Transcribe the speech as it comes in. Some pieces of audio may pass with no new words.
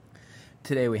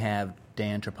Today we have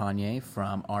Dan Trepanier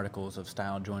from Articles of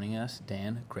Style joining us.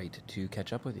 Dan, great to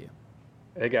catch up with you.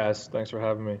 Hey guys, thanks for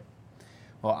having me.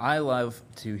 Well, I love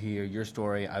to hear your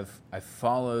story. I've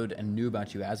followed and knew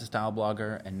about you as a style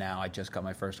blogger, and now I just got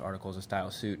my first Articles of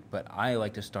Style suit. But I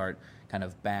like to start kind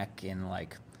of back in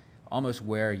like almost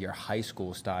where your high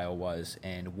school style was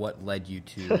and what led you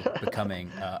to becoming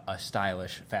a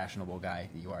stylish, fashionable guy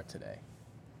that you are today.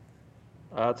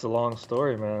 That's a long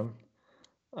story, man.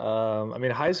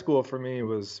 High school for me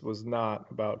was not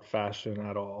about fashion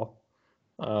at all.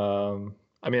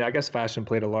 I guess fashion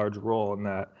played a large role in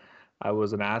that I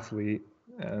was an athlete,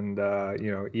 and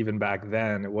even back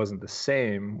then it wasn't the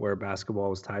same where basketball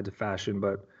was tied to fashion,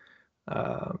 but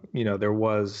it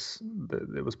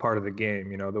was part of the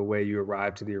game. You know, the way you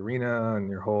arrived to the arena and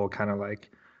your whole kind of like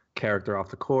character off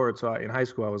the court. So in high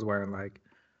school, I was wearing like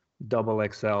double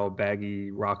XL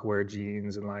baggy rockwear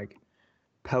jeans and like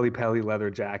Pelly leather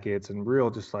jackets and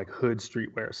real just like hood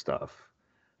streetwear stuff.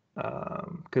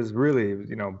 Because really,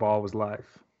 ball was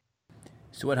life.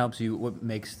 So what helps you? What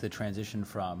makes the transition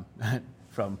from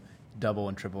from double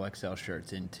and triple XL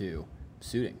shirts into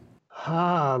suiting?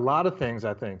 A lot of things,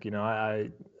 I think. I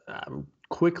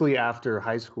quickly after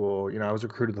high school, I was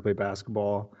recruited to play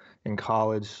basketball in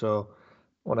college. So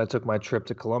when I took my trip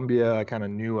to Columbia, I kind of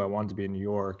knew I wanted to be in New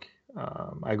York.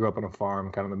 I grew up on a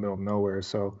farm, kind of in the middle of nowhere.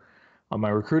 So on my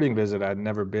recruiting visit, I'd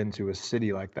never been to a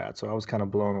city like that. So I was kind of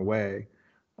blown away.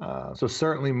 So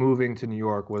certainly moving to New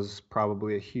York was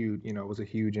probably was a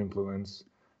huge influence.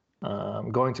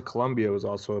 Going to Columbia was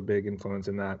also a big influence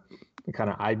in that the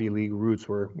kind of Ivy League roots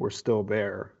were still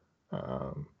there.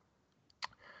 Um,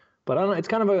 but I don't know,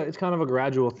 it's kind of a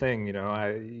gradual thing, you know.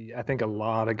 I think a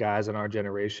lot of guys in our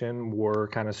generation were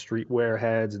kind of streetwear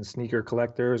heads and sneaker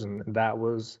collectors, and that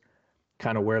was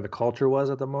kind of where the culture was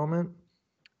at the moment.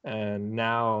 And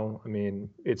now, I mean,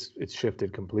 it's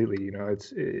shifted completely.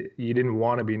 You didn't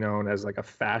want to be known as like a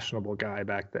fashionable guy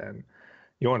back then.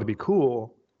 You wanted to be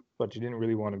cool, but you didn't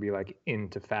really want to be like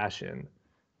into fashion.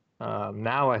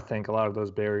 Now I think a lot of those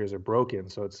barriers are broken,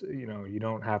 so you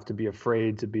don't have to be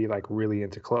afraid to be like really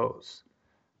into clothes.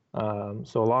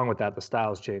 So along with that, the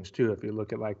styles change too. If you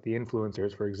look at like the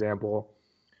influencers, for example,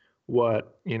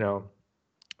 what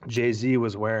Jay-Z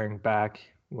was wearing back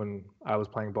when I was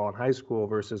playing ball in high school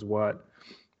versus what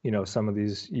some of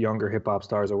these younger hip hop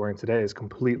stars are wearing today is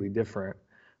completely different,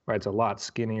 right? It's a lot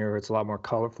skinnier, it's a lot more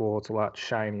colorful, it's a lot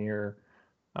shinier.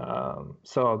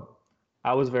 So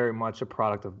I was very much a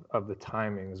product of the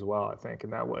timing as well, I think,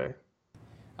 in that way.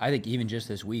 I think even just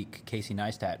this week, Casey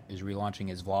Neistat is relaunching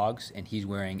his vlogs, and he's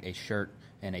wearing a shirt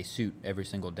and a suit every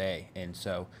single day. And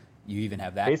so you even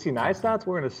have that Casey kind of thing Neistat's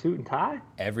wearing a suit and tie?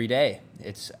 every day.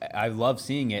 I love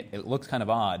seeing it. It looks kind of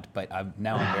odd, but I'm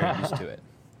very used to it.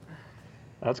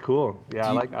 That's cool. Yeah,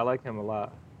 Do you I like him a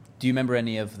lot. do you remember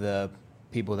any of the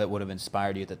people that would have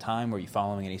inspired you at the time? Were you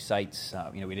following any sites?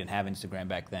 We didn't have Instagram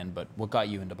back then, but what got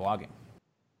you into blogging?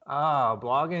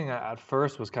 Blogging at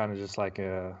first was kind of just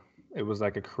it was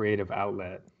like a creative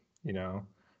outlet, you know.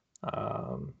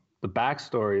 The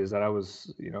backstory is that I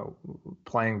was,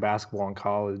 playing basketball in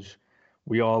college.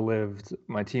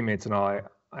 My teammates and I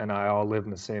all lived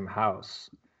in the same house.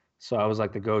 So I was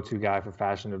like the go-to guy for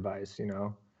fashion advice, you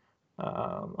know.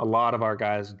 A lot of our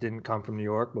guys didn't come from New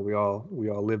York, but we all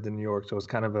lived in New York, so it was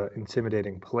kind of an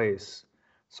intimidating place.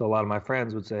 So a lot of my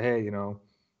friends would say, "Hey,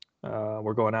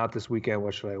 we're going out this weekend.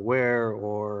 What should I wear?"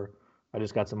 Or I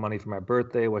just got some money for my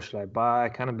birthday. What should I buy? I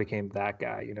kind of became that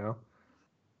guy, you know.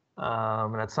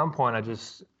 And at some point, I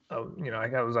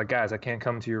was like, guys, I can't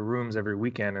come to your rooms every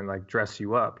weekend and like dress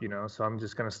you up, you know. So I'm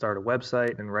just gonna start a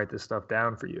website and write this stuff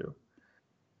down for you.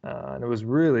 And it was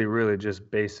really, really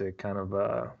just basic, kind of,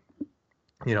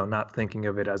 not thinking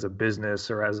of it as a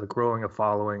business or as a growing a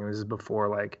following. This is before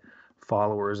like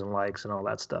followers and likes and all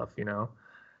that stuff, you know.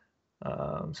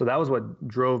 So that was what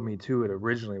drove me to it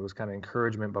originally, was kind of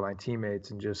encouragement by my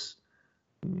teammates and just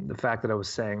the fact that I was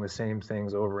saying the same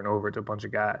things over and over to a bunch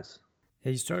of guys.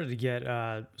 Yeah, you started to get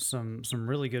some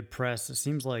really good press. It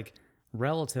seems like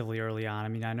relatively early on. I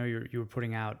mean, I know you were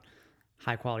putting out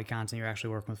high quality content. You're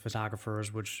actually working with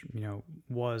photographers, which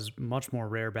was much more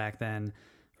rare back then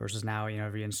versus now.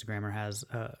 Every Instagrammer has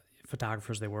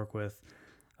photographers they work with.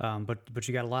 But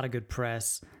you got a lot of good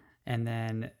press. And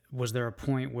then was there a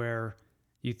point where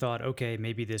you thought, okay,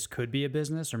 maybe this could be a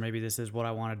business, or maybe this is what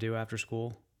I want to do after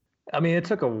school? I mean, it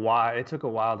took a while. It took a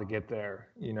while to get there.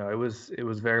 It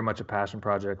was very much a passion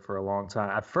project for a long time.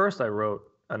 At first, I wrote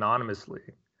anonymously.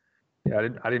 Yeah,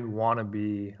 I didn't want to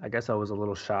be. I guess I was a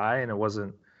little shy, and it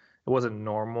wasn't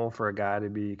normal for a guy to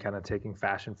be kind of taking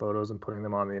fashion photos and putting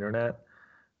them on the internet.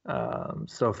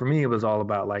 So for me, it was all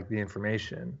about like the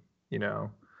information, you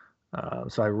know.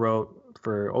 So I wrote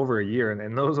for over a year,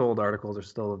 and those old articles are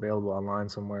still available online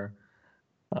somewhere.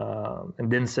 And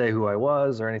didn't say who I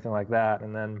was or anything like that.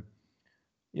 And then,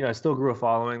 I still grew a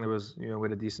following. There was, we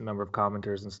had a decent number of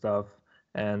commenters and stuff,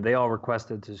 and they all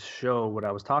requested to show what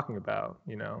I was talking about.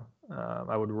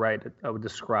 I would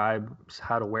describe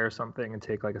how to wear something and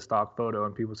take like a stock photo,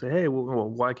 and people would say, "Hey, well,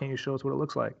 why can't you show us what it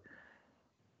looks like?"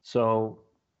 So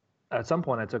at some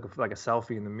point, I took like a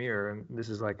selfie in the mirror, and this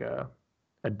is like a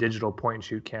digital point and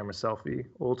shoot camera selfie,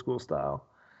 old school style,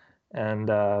 and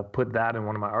put that in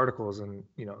one of my articles, and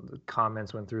the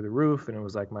comments went through the roof, and it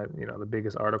was like my the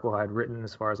biggest article I had written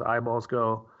as far as eyeballs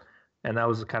go. And that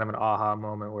was kind of an aha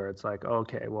moment where it's like,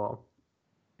 okay, well,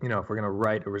 if we're going to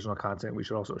write original content, we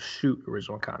should also shoot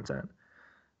original content.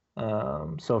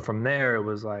 So from there, it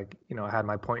was like, I had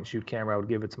my point and shoot camera. I would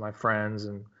give it to my friends,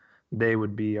 and they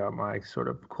would be my sort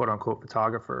of quote unquote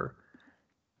photographer.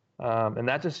 And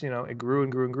that just, it grew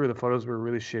and grew and grew. The photos were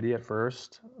really shitty at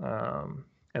first.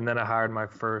 And then I hired my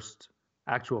first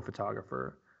actual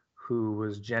photographer, who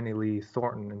was Jenny Lee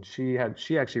Thornton. And she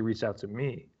actually reached out to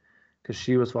me because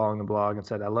she was following the blog and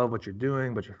said, "I love what you're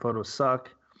doing, but your photos suck."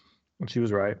 And she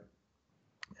was right.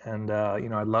 And,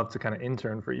 I'd love to kind of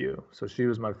intern for you. So she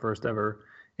was my first ever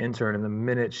intern. And the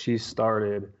minute she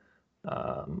started,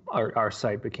 our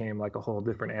site became like a whole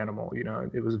different animal.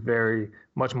 It was very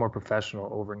much more professional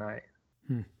overnight.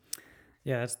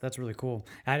 Yeah, that's really cool.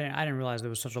 I didn't realize there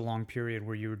was such a long period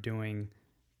where you were doing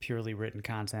purely written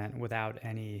content without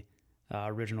any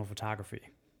original photography.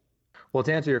 Well,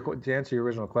 to answer your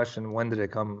original question, when did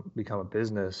it become a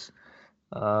business?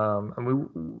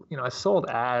 And I sold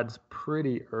ads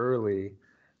pretty early,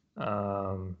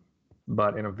 um,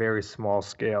 but in a very small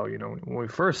scale. When we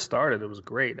first started, it was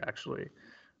great actually.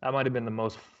 That might have been the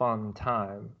most fun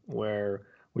time where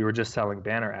we were just selling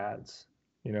banner ads.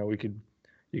 You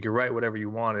could write whatever you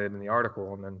wanted in the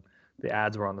article, and then the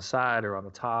ads were on the side or on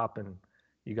the top, and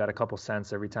you got a couple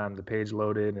cents every time the page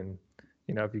loaded. And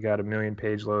if you got a million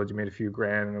page loads, you made a few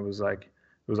grand, and it was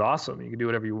awesome. You could do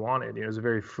whatever you wanted. It was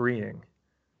very freeing.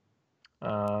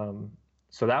 So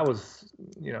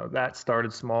that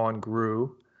started small and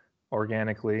grew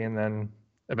organically, and then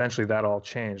eventually that all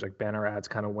changed. Like banner ads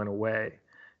kind of went away,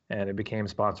 and it became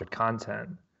sponsored content,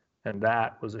 and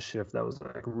that was a shift that was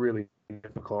like really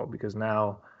difficult because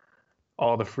now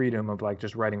all the freedom of like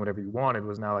just writing whatever you wanted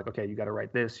was now like, okay, you got to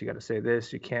write this, you got to say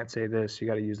this, you can't say this, you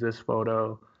got to use this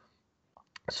photo.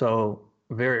 So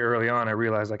very early on, I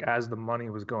realized like as the money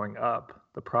was going up,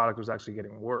 the product was actually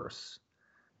getting worse.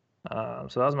 So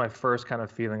that was my first kind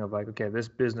of feeling of like, okay, this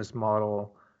business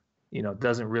model,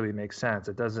 doesn't really make sense.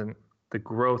 It doesn't. The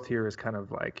growth here is kind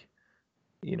of like,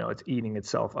 it's eating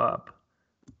itself up.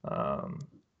 Um,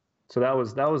 so that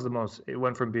was the most. It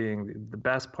went from being the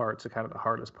best part to kind of the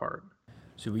hardest part.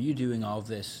 So were you doing all of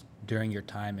this during your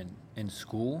time in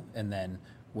school? And then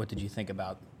what did you think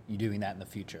about you doing that in the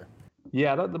future?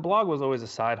 Yeah, the blog was always a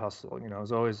side hustle. I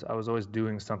was always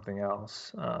doing something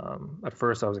else. At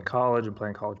first, I was in college and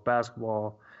playing college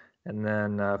basketball, and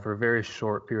then for a very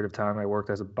short period of time, I worked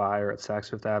as a buyer at Saks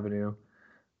Fifth Avenue.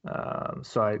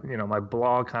 So my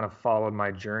blog kind of followed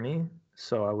my journey.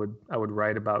 So I would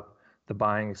write about the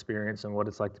buying experience and what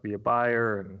it's like to be a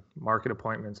buyer and market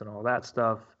appointments and all that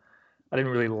stuff. I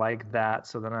didn't really like that,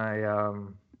 so then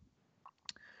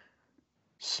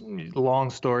long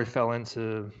story, fell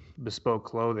into bespoke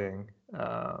clothing.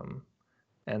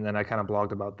 And then I kind of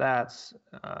blogged about that.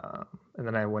 And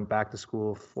then I went back to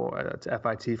school to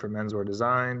FIT for menswear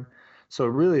design. So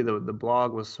really the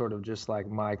blog was sort of just like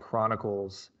my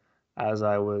chronicles as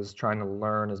I was trying to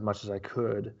learn as much as I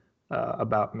could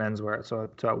about menswear. So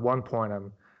at one point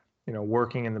I'm,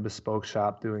 working in the bespoke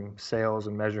shop doing sales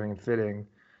and measuring and fitting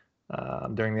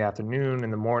during the afternoon. In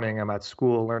the morning, I'm at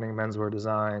school learning menswear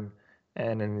design.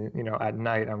 And then, at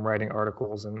night, I'm writing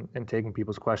articles and taking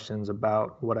people's questions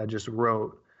about what I just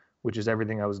wrote, which is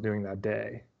everything I was doing that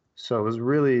day. So it was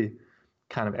really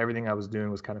kind of everything I was doing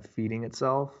was kind of feeding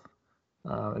itself.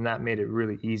 And that made it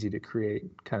really easy to create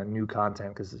kind of new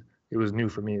content because it was new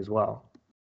for me as well.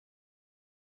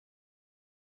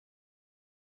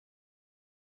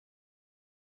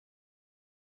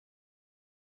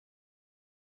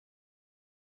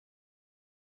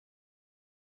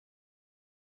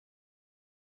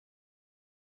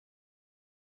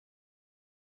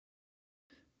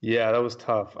 Yeah, that was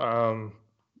tough.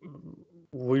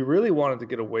 We really wanted to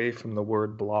get away from the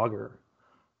word blogger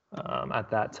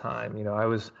at that time.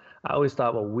 I always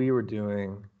thought what we were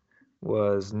doing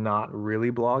was not really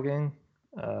blogging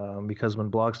because when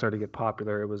blogs started to get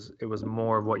popular, it was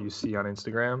more of what you see on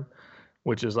Instagram.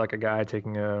 which is like a guy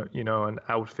taking an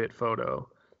outfit photo,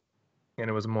 and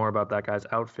it was more about that guy's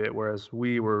outfit, whereas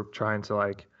we were trying to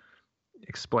like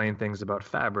explain things about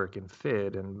fabric and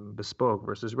fit and bespoke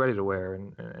versus ready to wear,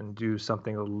 and do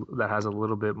something that has a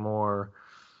little bit more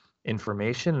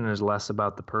information and is less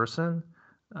about the person.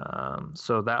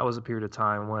 So that was a period of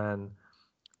time when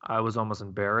I was almost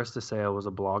embarrassed to say I was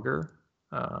a blogger.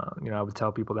 I would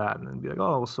tell people that and then be like,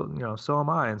 oh, well, so am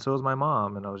I, and so is my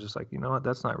mom. And I was just like, you know what,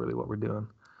 that's not really what we're doing.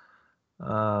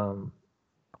 Um,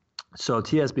 so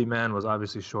TSB Men was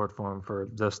obviously short form for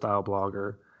The Style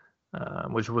Blogger,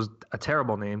 which was a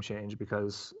terrible name change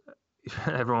because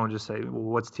everyone would just say, well,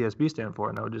 what's TSB stand for?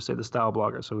 And I would just say The Style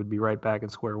Blogger. So we'd be right back in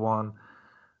square one.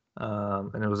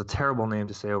 And it was a terrible name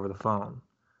to say over the phone.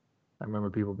 I remember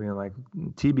people being like,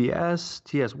 TBS,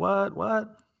 TS what?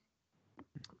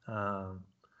 Um,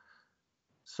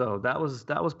 so that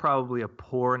was probably a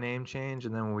poor name change.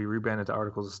 And then when we rebranded to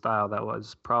Articles of Style, that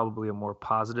was probably a more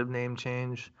positive name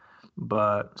change,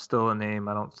 but still a name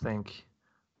I don't think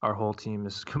our whole team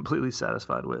is completely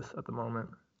satisfied with at the moment.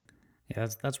 Yeah,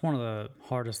 that's one of the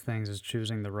hardest things is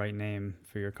choosing the right name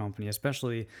for your company,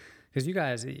 especially because you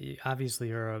guys obviously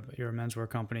you're a menswear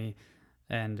company,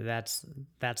 and that's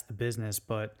the business,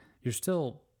 but you're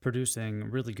still producing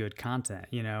really good content,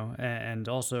 and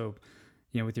also,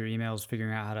 with your emails,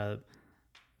 figuring out how to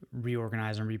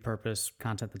reorganize and repurpose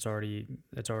content that's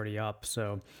already up.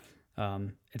 So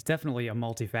it's definitely a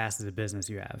multifaceted business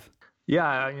you have. Yeah,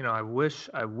 I wish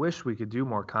we could do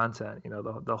more content.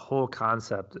 The whole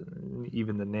concept,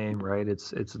 even the name, right?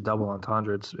 It's a double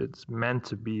entendre. It's meant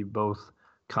to be both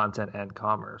content and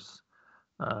commerce.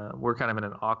 We're kind of in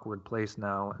an awkward place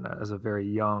now, and as a very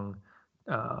young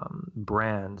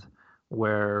brand,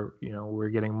 where we're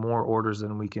getting more orders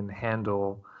than we can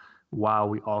handle, while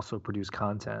we also produce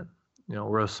content.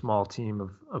 We're a small team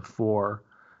of four.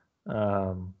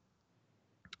 Um,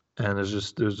 and there's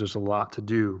just a lot to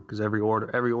do because every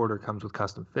order comes with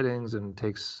custom fittings and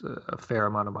takes a fair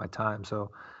amount of my time.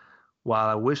 So while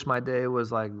I wish my day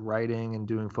was like writing and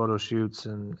doing photo shoots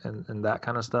and that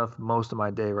kind of stuff, most of my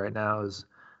day right now is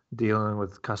dealing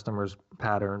with customers'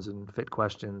 patterns and fit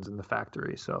questions in the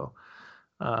factory. So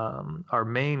our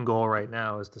main goal right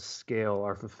now is to scale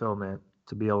our fulfillment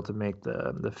to be able to make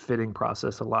the fitting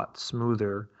process a lot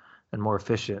smoother and more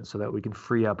efficient so that we can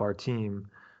free up our team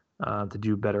to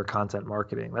do better content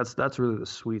marketing. That's really the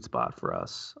sweet spot for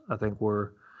us. I think we're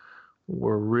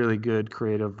really good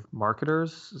creative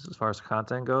marketers as far as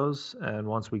content goes, and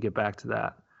once we get back to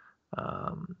that,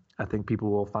 I think people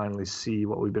will finally see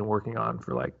what we've been working on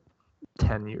for like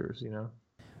 10 years.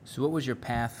 So what was your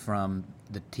path from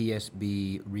the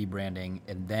TSB rebranding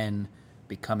and then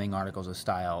becoming Articles of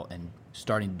Style and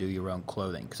starting to do your own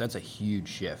clothing? Because that's a huge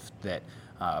shift that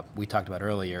we talked about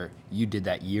earlier. You did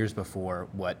that years before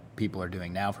what people are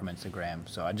doing now from Instagram.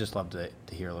 So I'd just love to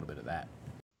hear a little bit of that.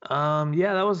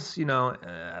 Yeah, that was,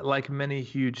 like many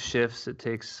huge shifts, it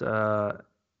takes a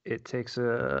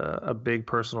big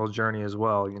personal journey as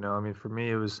well. I mean, for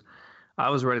me, I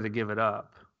was ready to give it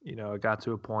up. It got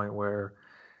to a point where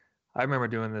I remember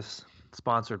doing this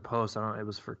sponsored post. I don't know, it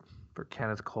was for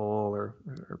Kenneth Cole or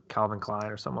Calvin Klein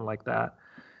or someone like that.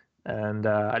 And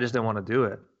I just didn't want to do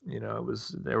it.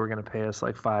 They were going to pay us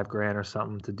like $5,000 or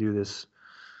something to do this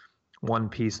one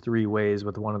piece 3 ways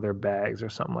with one of their bags or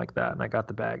something like that. And I got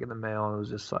the bag in the mail, and it was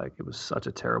just like, it was such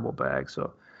a terrible bag.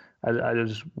 So I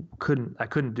just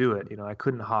couldn't do it. I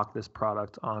couldn't hawk this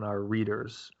product on our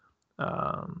readers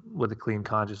with a clean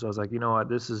conscience. So I was like, you know what,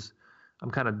 I'm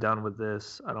kind of done with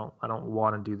this. I don't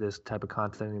want to do this type of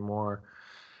content anymore.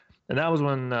 And that was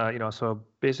when, so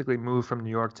basically moved from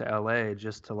New York to LA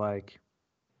just to like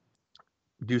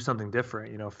do something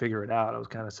different, figure it out. I was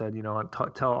kind of said,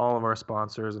 tell all of our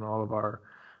sponsors and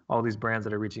all these brands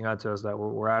that are reaching out to us that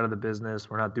we're out of the business.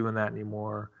 We're not doing that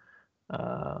anymore.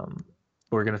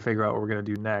 We're going to figure out what we're going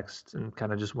to do next, and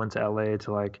kind of just went to LA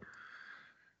to like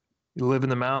live in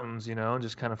the mountains, and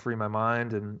just kind of free my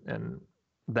mind. And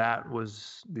that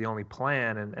was the only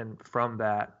plan. And from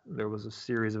that, there was a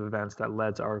series of events that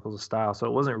led to Articles of Style. So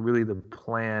it wasn't really the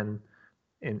plan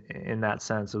in that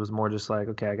sense. It was more just like,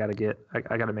 okay, I got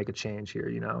to make a change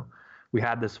here. We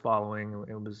had this following,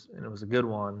 it was a good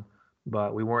one,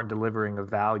 but we weren't delivering a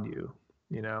value.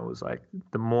 It was like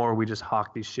the more we just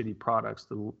hawk these shitty products,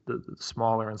 the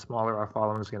smaller and smaller our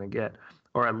following is going to get,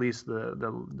 or at least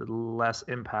the less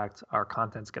impact our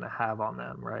content's going to have on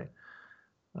them, right?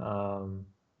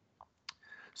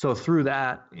 So through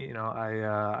that,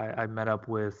 I met up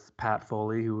with Pat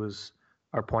Foley, who was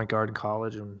our point guard in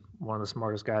college and one of the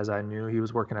smartest guys I knew. He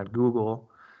was working at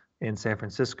Google in San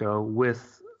Francisco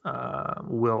with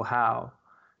Will Howe,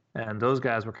 And those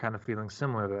guys were kind of feeling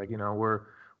similar. They're like, we're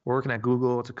working at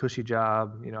Google. It's a cushy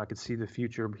job. I could see the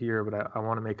future here, but I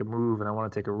want to make a move and I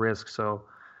want to take a risk. So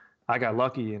I got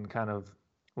lucky and kind of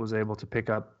was able to pick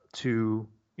up two,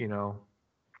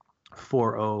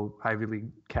 4.0 Ivy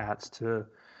League cats to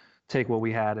take what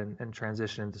we had and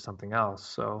transition into something else.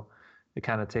 So it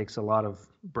kind of takes a lot of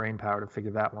brain power to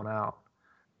figure that one out.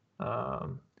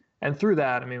 Um, and through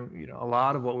that, I mean, a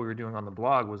lot of what we were doing on the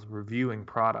blog was reviewing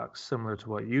products similar to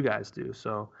what you guys do.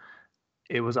 So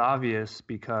it was obvious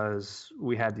because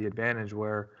we had the advantage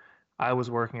where I was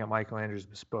working at Michael Andrews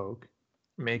Bespoke,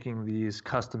 making these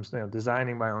custom,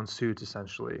 designing my own suits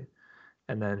essentially,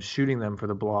 and then shooting them for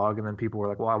the blog. And then people were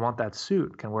like, "Well, I want that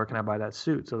suit. Where can I buy that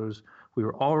suit?" So we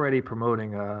were already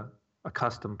promoting a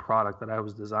custom product that I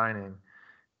was designing,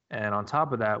 and on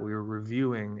top of that, we were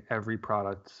reviewing every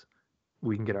product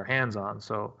we can get our hands on.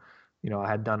 So, I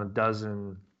had done a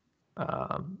dozen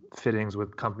fittings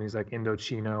with companies like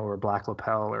Indochino or Black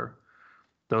Lapel or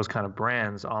those kind of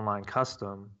brands, online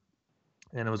custom,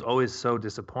 and it was always so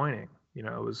disappointing. It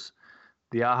was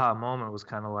the aha moment was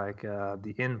kind of like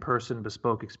the in-person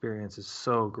bespoke experience is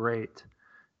so great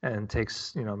and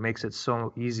takes makes it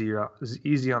so easy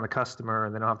on the customer,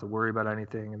 and they don't have to worry about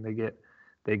anything, and they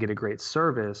get a great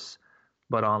service.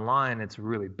 But online, it's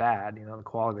really bad. The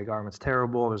quality of the garment's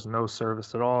terrible. There's no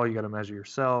service at all. You got to measure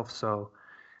yourself. So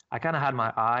I kind of had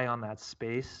my eye on that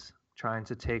space, trying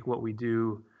to take what we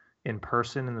do in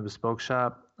person in the bespoke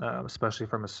shop, especially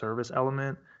from a service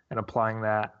element, and applying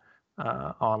that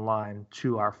online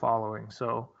to our following.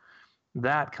 So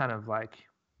that kind of like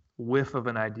whiff of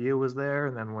an idea was there.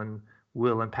 And then when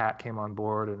Will and Pat came on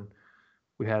board, and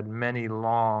we had many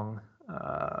long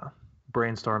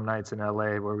brainstorm nights in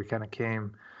LA where we kind of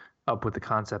came up with the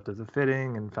concept of the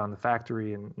fitting and found the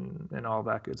factory and all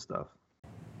that good stuff.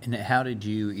 And how did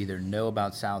you either know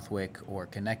about Southwick or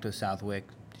connect with Southwick?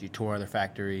 Did you tour other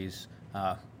factories?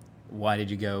 Why did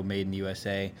you go Made in the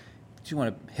USA? Do you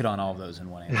want to hit on all of those in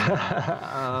one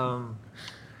answer?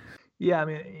 Yeah, I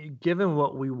mean, given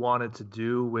what we wanted to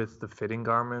do with the fitting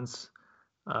garments,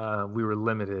 we were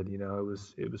limited.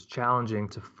 It was challenging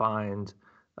to find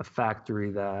a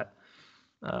factory that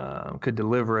could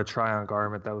deliver a try-on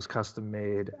garment that was custom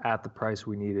made at the price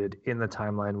we needed in the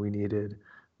timeline we needed.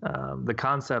 The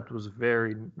concept was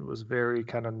very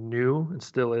kind of new and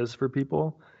still is for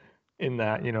people, in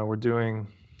that we're doing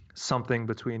something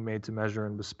between made to measure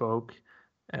and bespoke,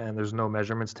 and there's no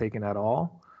measurements taken at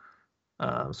all.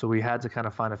 So we had to kind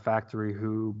of find a factory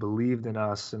who believed in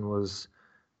us and was,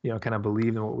 kind of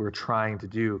believed in what we were trying to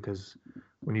do. Because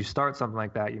when you start something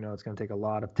like that, it's going to take a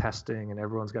lot of testing, and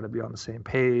everyone's got to be on the same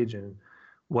page. And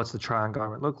what's the try-on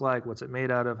garment look like? What's it made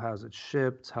out of? How's it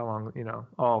shipped? How long?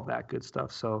 All of that good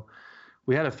stuff. So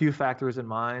we had a few factories in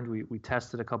mind. We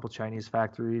tested a couple Chinese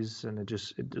factories, and it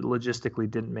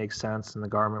logistically didn't make sense, and the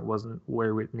garment wasn't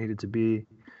where it needed to be.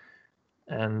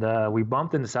 And we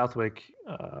bumped into Southwick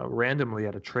randomly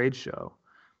at a trade show.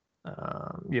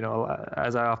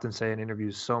 As I often say in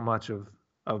interviews, so much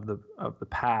of the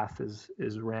path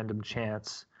is random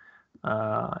chance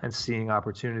and seeing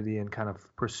opportunity and kind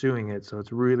of pursuing it. So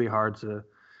it's really hard to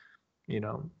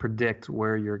predict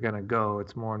where you're going to go.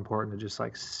 It's more important to just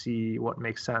like see what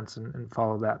makes sense and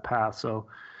follow that path. So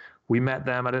we met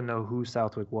them. I didn't know who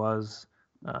Southwick was.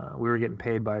 We were getting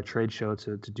paid by a trade show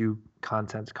to do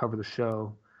content to cover the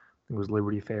show. I think it was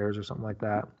Liberty Fairs or something like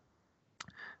that.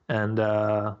 And,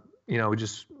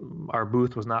 our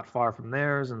booth was not far from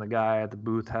theirs, and the guy at the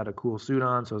booth had a cool suit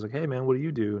on. So I was like, "Hey man, what do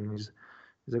you do?" And he's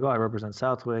like, "Oh, I represent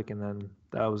Southwick." And then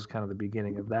that was kind of the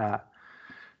beginning of that.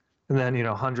 And then,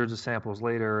 hundreds of samples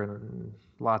later and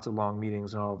lots of long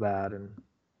meetings and all of that, and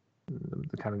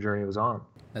the kind of journey it was on.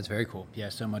 That's very cool. Yeah,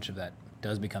 so much of that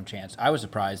does become chance. I was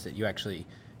surprised that you actually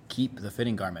keep the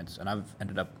fitting garments, and I've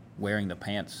ended up wearing the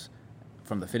pants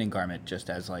from the fitting garment just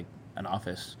as like an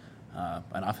office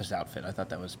outfit. I thought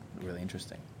that was really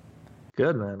interesting.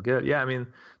 Good, man. Good. Yeah, I mean,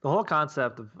 the whole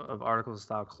concept of articles of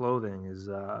style clothing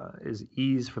is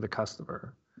ease for the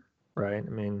customer, right? I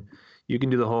mean, you can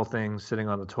do the whole thing sitting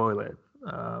on the toilet,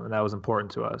 and that was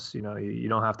important to us. You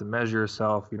don't have to measure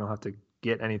yourself. You don't have to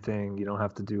get anything. You don't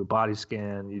have to do a body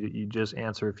scan. You just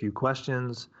answer a few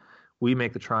questions. We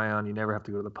make the try-on. You never have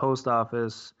to go to the post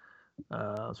office.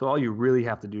 So all you really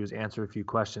have to do is answer a few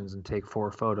questions and take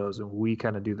 4 photos, and we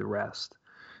kind of do the rest.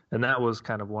 And that was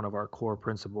kind of one of our core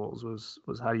principles was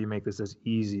how do you make this as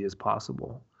easy as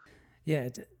possible? Yeah,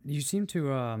 you seem to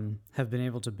have been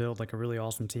able to build like a really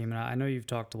awesome team, and I know you've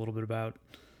talked a little bit about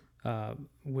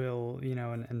Will,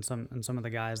 and some of the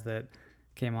guys that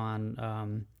came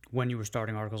on when you were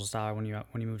starting Articles of Style when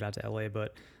you moved out to LA.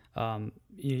 But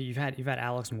You've had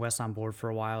Alex and Wes on board for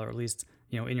a while, or at least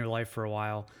in your life for a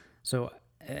while. So,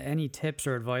 any tips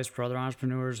or advice for other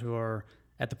entrepreneurs who are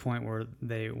at the point where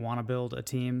they want to build a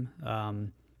team? How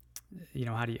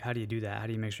do you do that? How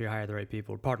do you make sure you hire the right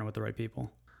people, or partner with the right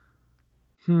people?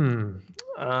 Hmm.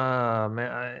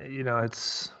 Man,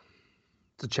 it's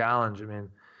a challenge. I mean,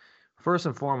 first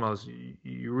and foremost,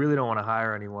 you really don't want to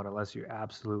hire anyone unless you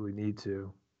absolutely need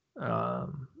to.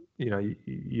 Um,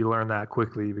 you learn that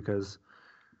quickly because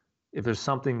if there's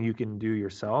something you can do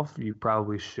yourself, you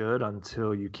probably should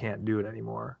until you can't do it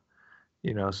anymore.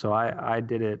 So I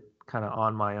did it kind of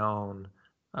on my own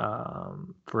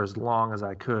for as long as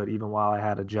I could, even while I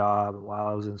had a job and while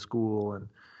I was in school. And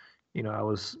I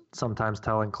was sometimes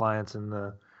telling clients in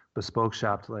the bespoke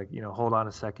shop to, like, hold on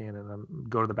a second and then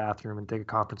go to the bathroom and take a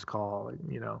conference call,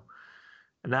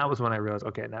 and that was when I realized,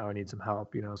 okay, now I need some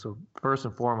help. So first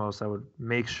and foremost, I would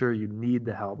make sure you need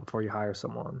the help before you hire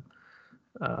someone.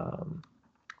 Um,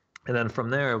 and then from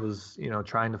there, it was,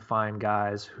 trying to find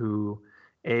guys who,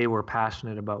 were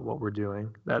passionate about what we're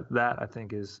doing. That I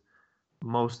think is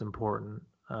most important.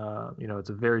 It's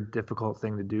a very difficult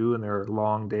thing to do, and there are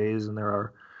long days, and there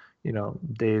are,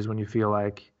 days when you feel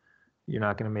like you're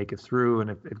not going to make it through. And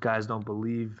if guys don't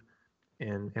believe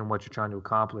in what you're trying to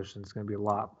accomplish, then it's going to be a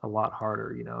lot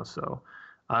harder. So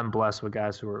I'm blessed with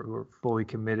guys who are fully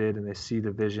committed, and they see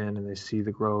the vision and they see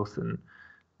the growth, and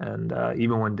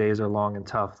even when days are long and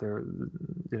tough,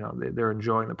 they're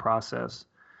enjoying the process.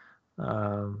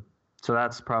 Um, so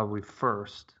that's probably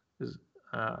first. Is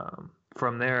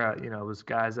From there, it was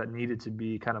guys that needed to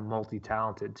be kind of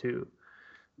multi-talented too.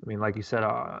 I mean, like you said,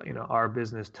 our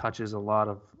business touches a lot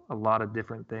of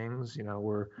different things.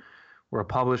 We're a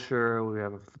publisher. We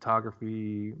have a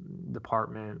photography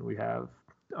department. We have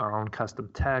our own custom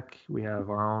tech. We have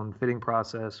our own fitting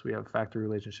process. We have factory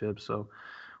relationships. So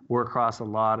we're across a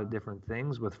lot of different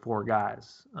things with four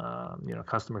guys.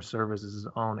 Customer service is his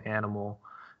own animal,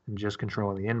 and just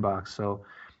controlling the inbox. So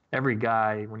every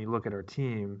guy, when you look at our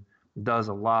team, does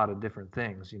a lot of different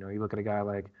things. You look at a guy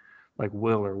like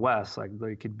Will or Wes, like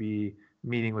they could be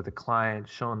meeting with a client,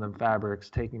 showing them fabrics,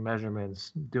 taking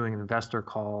measurements, doing investor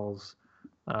calls,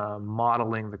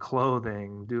 modeling the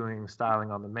clothing, doing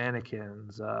styling on the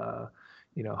mannequins,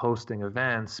 hosting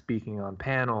events, speaking on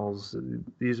panels.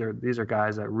 These are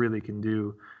guys that really can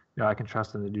do. I can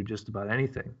trust them to do just about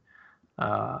anything,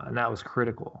 and that was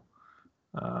critical.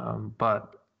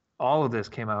 But all of this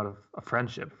came out of a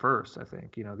friendship first. I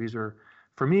think these are,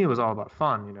 for me, it was all about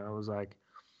fun. It was like,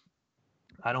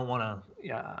 I don't want to.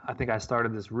 Yeah, I think I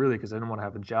started this really because I didn't want to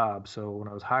have a job. So when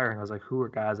I was hiring, I was like, who are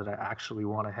guys that I actually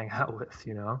want to hang out with?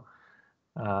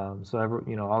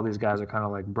 All these guys are kind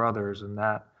of like brothers, and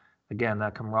that, again,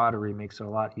 that camaraderie makes it a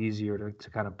lot easier to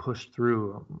kind of push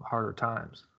through harder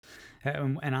times.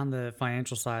 And on the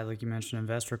financial side, like you mentioned,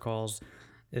 investor calls,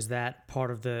 is that part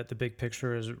of the big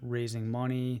picture? Is raising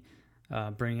money,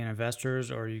 bringing in investors,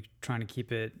 or are you trying to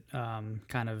keep it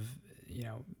kind of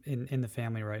in the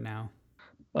family right now?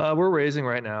 We're raising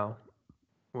right now.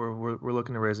 We're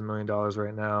looking to raise $1 million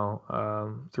right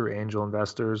now, through angel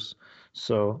investors.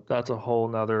 So that's a whole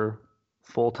nother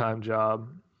full-time job,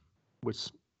 which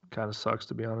kind of sucks,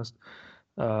 to be honest.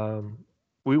 Um,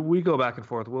 we go back and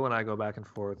forth. Will and I go back and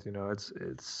forth.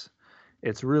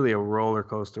 It's really a roller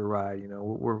coaster ride.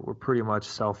 We're pretty much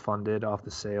self-funded off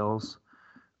the sales.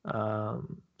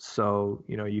 So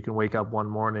you can wake up one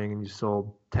morning and you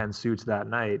sold 10 suits that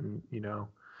night, and you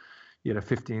had a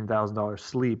 $15,000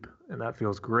 sleep, and that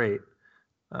feels great.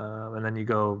 And then you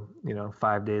go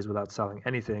 5 days without selling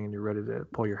anything, and you're ready to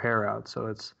pull your hair out. So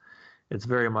it's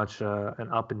very much an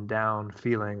up and down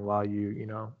feeling while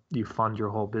you fund your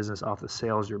whole business off the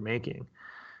sales you're making.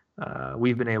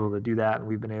 We've been able to do that, and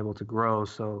we've been able to grow.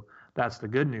 So that's the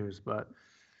good news. But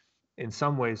in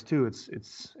some ways too, it's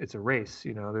a race.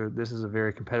 This is a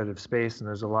very competitive space, and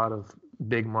there's a lot of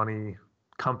big money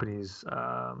companies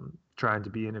trying to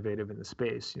be innovative in the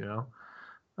space.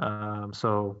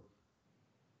 So,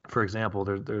 for example,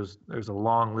 there's a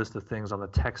long list of things on the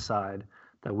tech side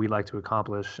that we like to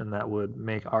accomplish, and that would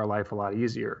make our life a lot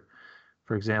easier.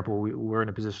 For example, we're in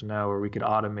a position now where we could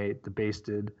automate the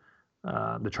basted,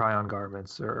 the try-on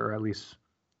garments, or at least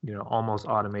almost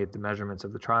automate the measurements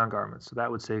of the try-on garments. So that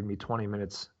would save me 20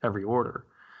 minutes every order.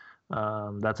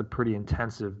 That's a pretty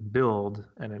intensive build,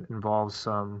 and it involves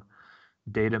some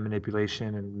data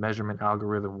manipulation and measurement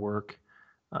algorithm work.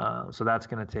 So that's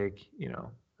going to take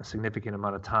a significant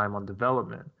amount of time on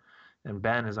development. And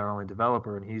Ben is our only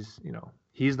developer, and he's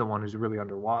the one who's really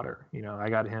underwater. I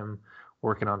got him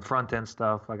working on front end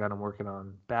stuff. I got him working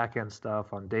on back end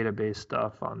stuff, on database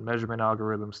stuff, on measurement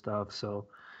algorithm stuff. So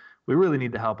we really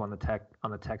need the help on the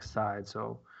tech side.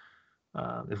 So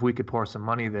if we could pour some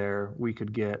money there, we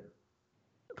could get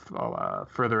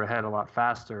further ahead a lot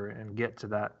faster and get to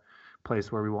that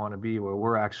place where we want to be, where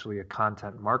we're actually a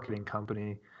content marketing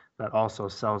company that also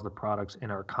sells the products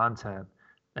in our content,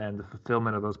 and the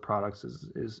fulfillment of those products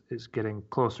is getting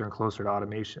closer and closer to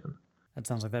automation. That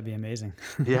sounds like that'd be amazing.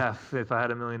 Yeah, if I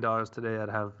had $1 million today, I'd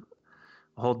have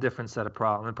a whole different set of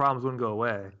problems. The problems wouldn't go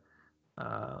away.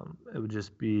 It would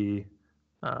just be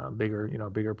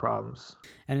bigger problems.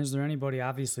 And is there anybody?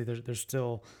 Obviously, there's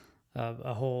still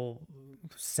a whole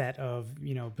set of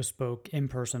bespoke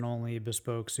in-person only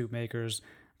bespoke suit makers.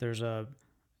 There's a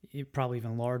probably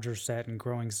even larger set and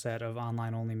growing set of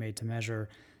online only made to measure.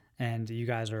 And you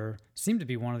guys seem to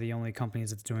be one of the only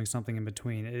companies that's doing something in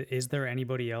between. Is there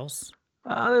anybody else?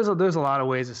 There's a lot of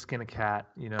ways to skin a cat,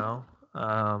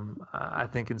 I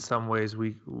think in some ways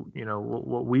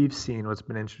what we've seen, what's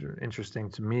been interesting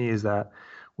to me is that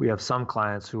we have some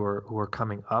clients who are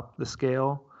coming up the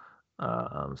scale.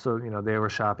 So they were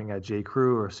shopping at J.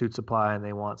 Crew or Suit Supply, and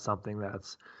they want something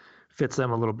that's fits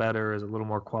them a little better, is a little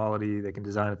more quality. They can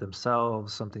design it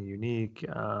themselves, something unique.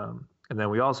 And then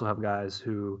we also have guys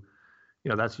who,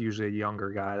 that's usually a younger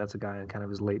guy. That's a guy in kind of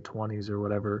his late 20s or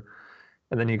whatever.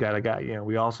 And then you got a guy,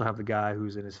 we also have the guy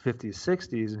who's in his 50s,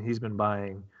 60s, and he's been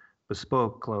buying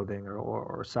bespoke clothing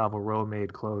or Savile Row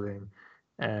made clothing.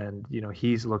 And,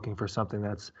 he's looking for something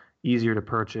that's easier to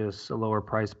purchase, a lower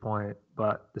price point,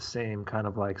 but the same kind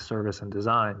of like service and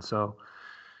design. So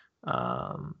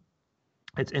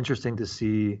it's interesting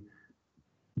to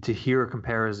hear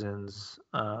comparisons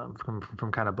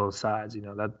from kind of both sides.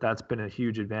 That's been a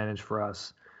huge advantage for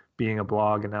us, being a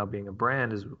blog and now being a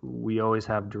brand, is we always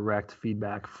have direct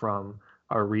feedback from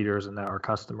our readers and our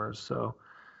customers. So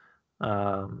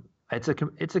it's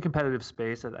a competitive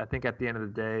space. I think at the end of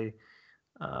the day,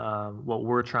 what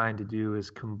we're trying to do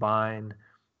is combine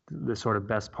the sort of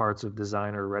best parts of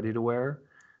designer ready to wear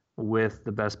with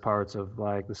the best parts of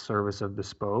like the service of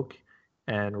bespoke,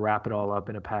 and wrap it all up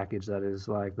in a package that is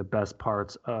like the best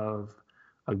parts of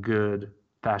a good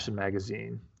fashion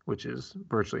magazine, which is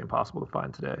virtually impossible to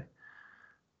find today.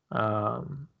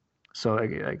 So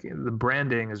the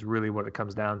branding is really what it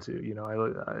comes down to.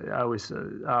 I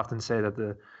often say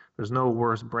that there's no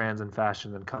worse brands in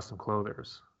fashion than custom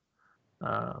clothers.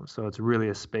 So it's really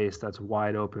a space that's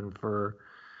wide open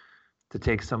to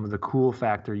take some of the cool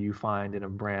factor you find in a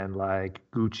brand like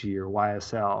Gucci or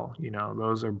YSL.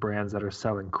 Those are brands that are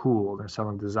selling cool, they're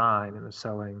selling design, and they're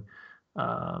selling,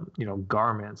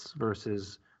 garments,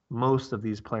 versus most of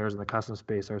these players in the custom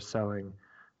space are selling,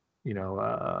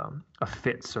 a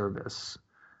fit service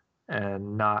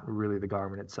and not really the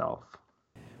garment itself.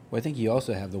 Well, I think you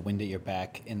also have the wind at your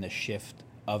back in the shift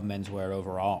of menswear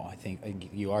overall. I think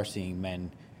you are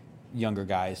seeing younger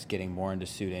guys getting more into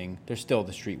suiting. There's still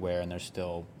the streetwear, and there's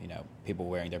still, people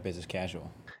wearing their business casual.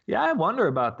 Yeah, I wonder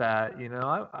about that.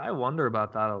 I wonder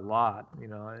about that a lot.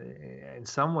 In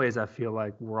some ways, I feel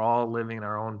like we're all living in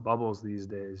our own bubbles these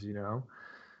days.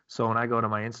 So when I go to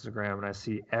my Instagram and I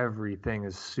see everything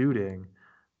is suiting,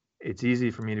 it's easy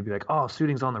for me to be like, oh,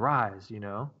 suiting's on the rise.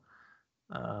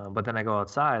 But then I go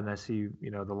outside and I see,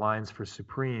 the lines for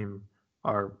Supreme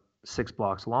are 6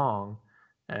 blocks long,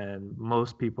 and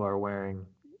most people are wearing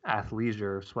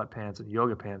athleisure sweatpants and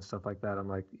yoga pants, stuff like that. I'm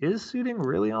like, is suiting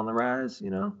really on the rise?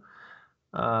 So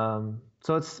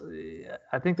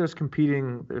I think there's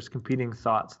competing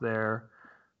thoughts there.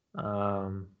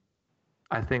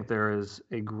 I think there is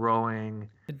a growing.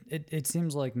 It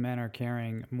seems like men are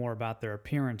caring more about their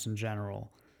appearance in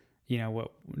general. No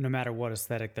matter what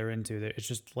aesthetic they're into, it's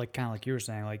just like kind of like you were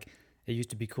saying, like it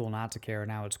used to be cool not to care,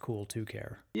 now it's cool to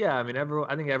care. Yeah, I mean,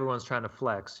 I think everyone's trying to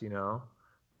flex, with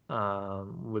the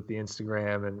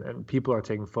Instagram, and people are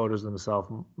taking photos of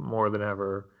themselves more than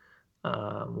ever.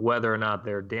 Whether or not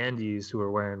they're dandies who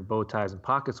are wearing bow ties and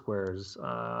pocket squares,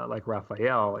 like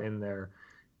Raphael in their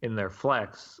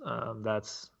flex, I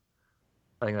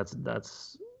think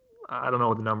that's I don't know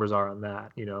what the numbers are on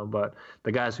that, but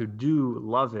the guys who do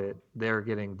love it, they're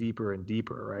getting deeper and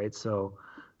deeper, right? So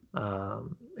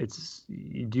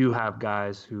you do have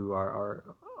guys who are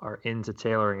into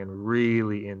tailoring and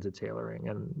really into tailoring,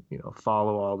 and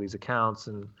follow all these accounts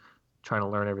and trying to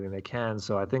learn everything they can.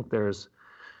 So I think there's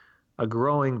a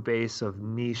growing base of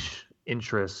niche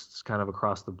interests kind of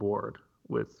across the board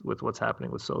with what's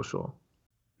happening with social.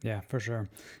 Yeah, for sure.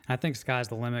 I think sky's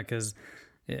the limit, because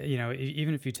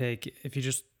even if you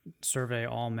just survey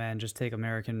all men, just take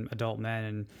American adult men,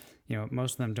 and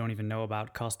most of them don't even know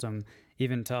about custom.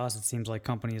 Even to us, it seems like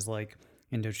companies like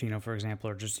Indochino, for example,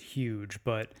 are just huge,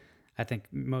 but I think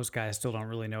most guys still don't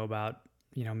really know about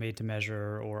made to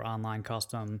measure or online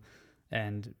custom,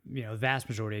 and the vast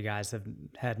majority of guys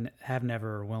have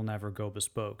never or will never go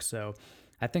bespoke. So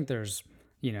I think there's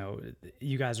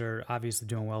you guys are obviously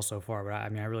doing well so far, but I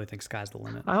really think sky's the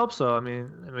limit. I hope so. I mean,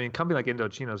 a company like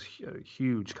Indochino's a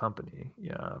huge company,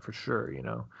 yeah, for sure.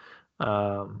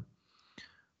 Um,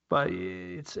 but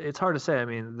it's hard to say. I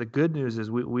mean, the good news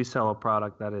is we sell a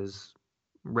product that is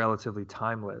relatively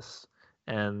timeless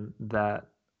and that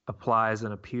applies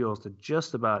and appeals to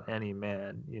just about any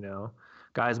man.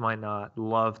 Guys might not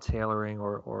love tailoring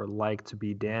or like to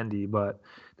be dandy, but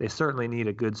they certainly need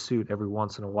a good suit every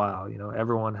once in a while.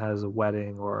 Everyone has a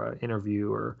wedding or an interview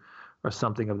or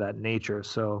something of that nature.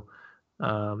 So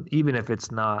even if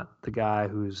it's not the guy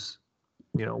who's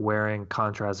wearing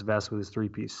contrast vests with his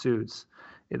three-piece suits,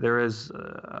 there is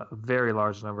a very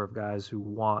large number of guys who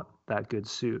want that good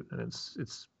suit, and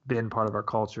it's been part of our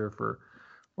culture for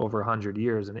over 100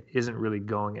 years, and it isn't really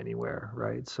going anywhere,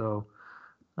 right? So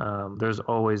there's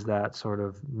always that sort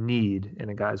of need in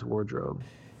a guy's wardrobe.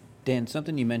 Dan,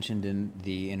 something you mentioned in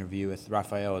the interview with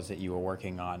Raphael is that you were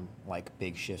working on like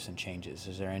big shifts and changes.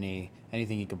 Is there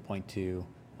anything you can point to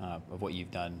of what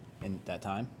you've done in that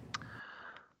time?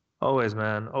 Always,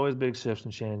 man. Always big shifts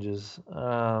and changes.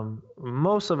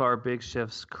 Most of our big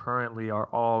shifts currently are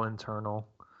all internal.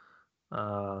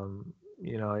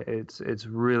 It's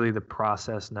really the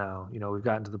process now. We've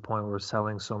gotten to the point where we're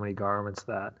selling so many garments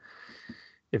that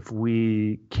if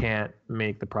we can't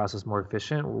make the process more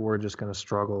efficient, we're just going to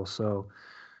struggle. So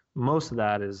most of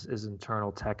that is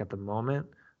internal tech at the moment.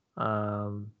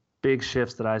 Big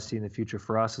shifts that I see in the future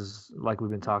for us is, like we've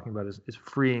been talking about, is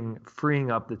freeing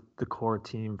up the core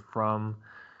team from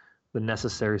the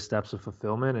necessary steps of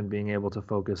fulfillment and being able to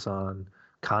focus on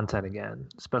content again,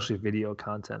 especially video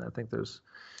content. I think there's,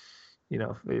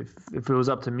 if it was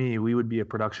up to me, we would be a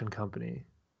production company,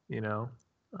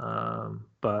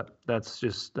 but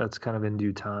that's kind of in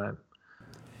due time.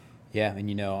 Yeah,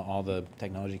 and all the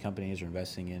technology companies are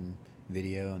investing in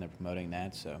video and they're promoting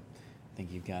that. So I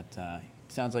think you've got.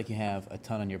 Sounds like you have a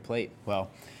ton on your plate.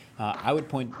 Well, I would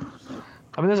point.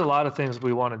 There's a lot of things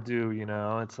we want to do.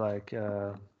 It's like,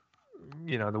 the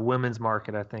women's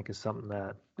market, I think, is something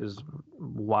that is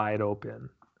wide open.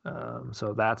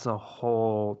 So that's a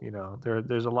whole,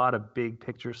 there's a lot of big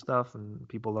picture stuff, and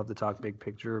people love to talk big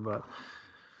picture, but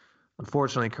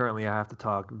unfortunately, currently, I have to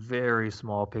talk very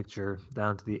small picture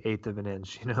down to the 1/8 of an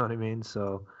inch. You know what I mean?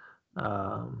 So.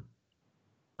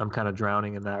 I'm kind of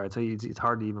drowning in that. Right? So it's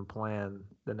hard to even plan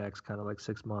the next kind of like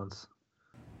 6 months.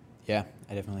 Yeah,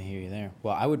 I definitely hear you there.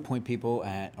 Well, I would point people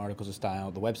at Articles of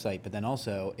Style, the website, but then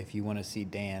also if you want to see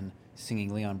Dan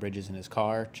singing Leon Bridges in his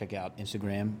car, check out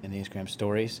Instagram and the Instagram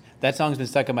stories. That song's been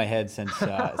stuck in my head since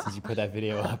you put that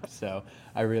video up. So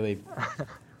I really.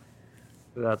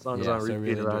 That song's on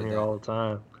repeat around here all the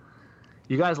time.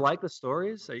 You guys like the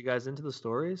stories? Are you guys into the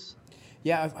stories?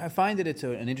 Yeah, I find that it's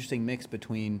an interesting mix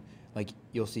between, like,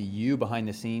 you'll see you behind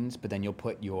the scenes, but then you'll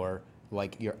put your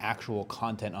actual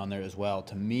content on there as well.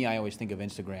 To me, I always think of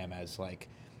Instagram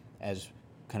as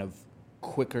kind of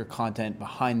quicker content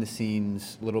behind the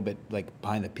scenes, a little bit like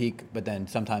behind the peak, but then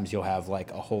sometimes you'll have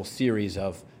like a whole series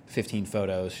of 15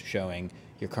 photos showing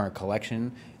your current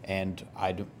collection, and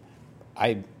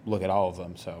I look at all of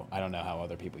them, so I don't know how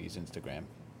other people use Instagram.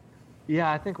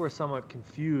 Yeah, I think we're somewhat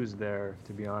confused there,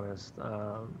 to be honest.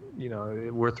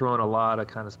 We're throwing a lot of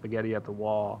kind of spaghetti at the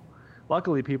wall.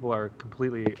 Luckily, people are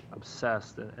completely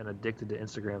obsessed and addicted to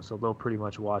Instagram, so they'll pretty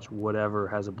much watch whatever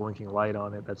has a blinking light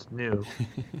on it that's new.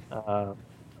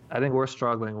 I think we're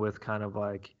struggling with kind of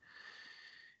like,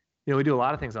 we do a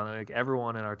lot of things on it. Like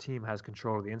everyone in our team has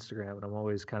control of the Instagram, and I'm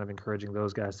always kind of encouraging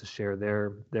those guys to share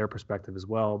their perspective as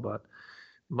well. But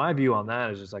my view on that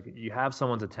is just like, you have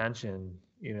someone's attention,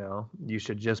 you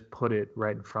should just put it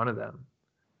right in front of them.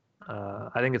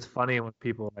 I think it's funny when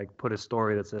people like put a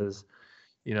story that says,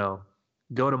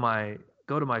 go to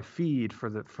my feed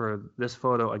for this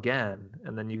photo again,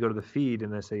 and then you go to the feed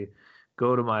and they say,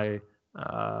 go to my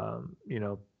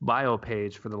bio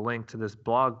page for the link to this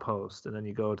blog post, and then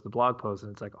you go to the blog post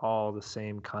and it's like all the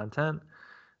same content,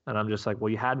 and I'm just like, well,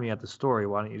 you had me at the story,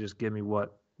 why don't you just give me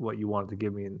what you wanted to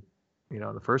give me in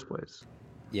the first place?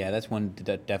 Yeah, that's one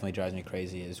that definitely drives me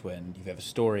crazy, is when you have a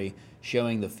story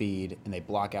showing the feed and they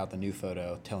block out the new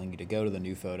photo, telling you to go to the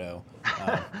new photo.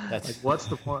 That's like, what's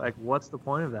the point? Like, what's the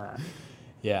point of that?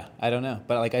 Yeah, I don't know.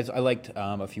 But like I liked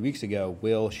a few weeks ago,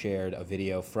 Will shared a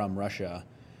video from Russia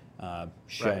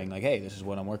showing like, hey, this is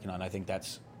what I'm working on. I think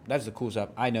that's the cool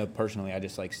stuff. I know personally, I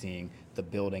just like seeing the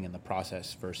building and the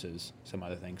process versus some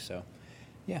other things. So,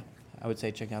 yeah, I would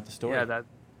say check out the story. Yeah,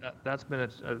 that's been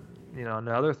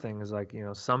another thing is like,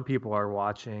 some people are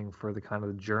watching for the kind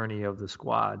of journey of the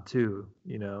squad too,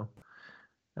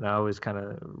 and I always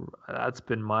that's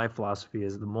been my philosophy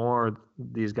is the more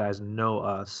these guys know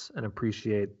us and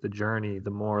appreciate the journey,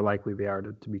 the more likely they are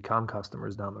to become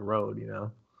customers down the road.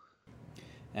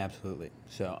 Absolutely.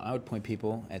 So I would point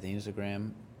people at the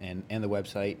Instagram and the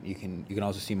website. You can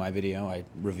also see my video. I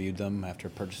reviewed them after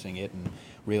purchasing it and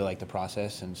really like the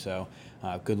process. And so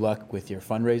good luck with your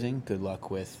fundraising. Good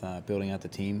luck with building out the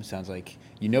team. Sounds like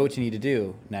you know what you need to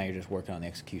do. Now you're just working on the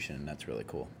execution, and that's really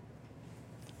cool.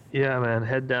 Yeah, man.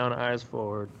 Head down, eyes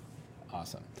forward.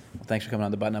 Awesome. Well, thanks for coming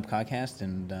on the Button Up Podcast,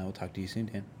 and we'll talk to you soon,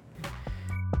 Dan.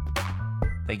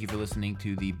 Thank you for listening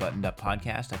to the Buttoned Up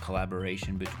Podcast, a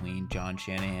collaboration between John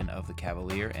Shanahan of The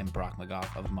Cavalier and Brock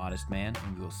McGough of Modest Man,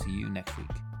 and we will see you next week.